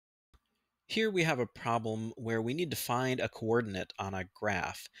Here we have a problem where we need to find a coordinate on a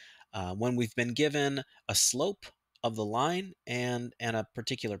graph when we've been given a slope of the line and a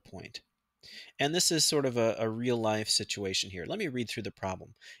particular point. And this is sort of a real life situation here. Let me read through the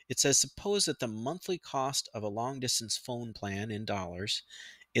problem. It says, suppose that the monthly cost of a long distance phone plan in dollars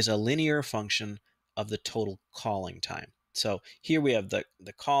is a linear function of the total calling time. So here we have the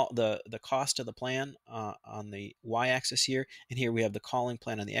cost of the plan on the y-axis here, and here we have the calling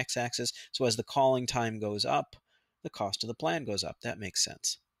plan on the x-axis. So as the calling time goes up, the cost of the plan goes up. That makes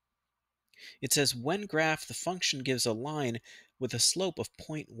sense. It says when graph, the function gives a line with a slope of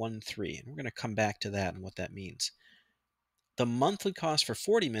 0.13, and we're going to come back to that and what that means. The monthly cost for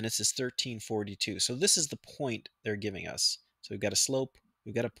 40 minutes is 1342. So this is the point they're giving us. So we've got a slope,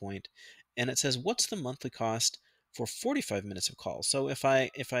 we've got a point, and it says what's the monthly cost for 45 minutes of calls. So if I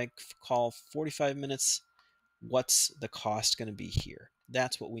call 45 minutes, what's the cost going to be here?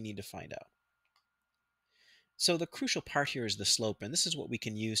 That's what we need to find out. So the crucial part here is the slope, and this is what we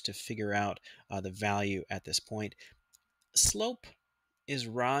can use to figure out the value at this point. Slope is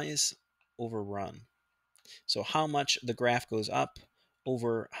rise over run. So how much the graph goes up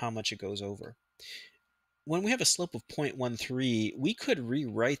over how much it goes over. When we have a slope of 0.13, we could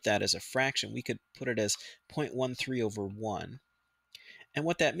rewrite that as a fraction. We could put it as 0.13 over 1. And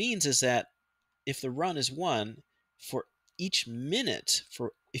what that means is that if the run is 1, for each minute,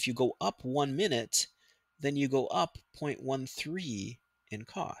 if you go up 1 minute, then you go up 0.13 in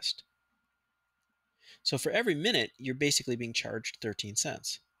cost. So for every minute, you're basically being charged 13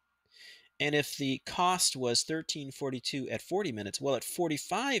 cents. And if the cost was 13.42 at 40 minutes, well, at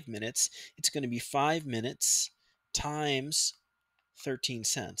 45 minutes, it's going to be 5 minutes times 13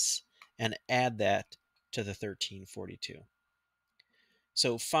 cents, and add that to the 13.42.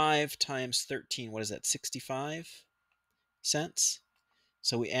 So 5 times 13, what is that, 65 cents?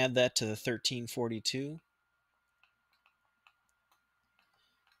 So we add that to the 13.42,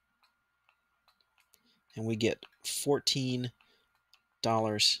 and we get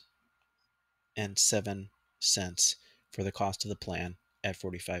 $14.07 for the cost of the plan at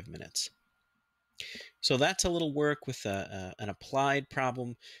 45 minutes. So that's a little work with an applied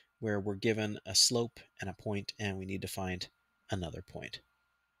problem where we're given a slope and a point, and we need to find another point.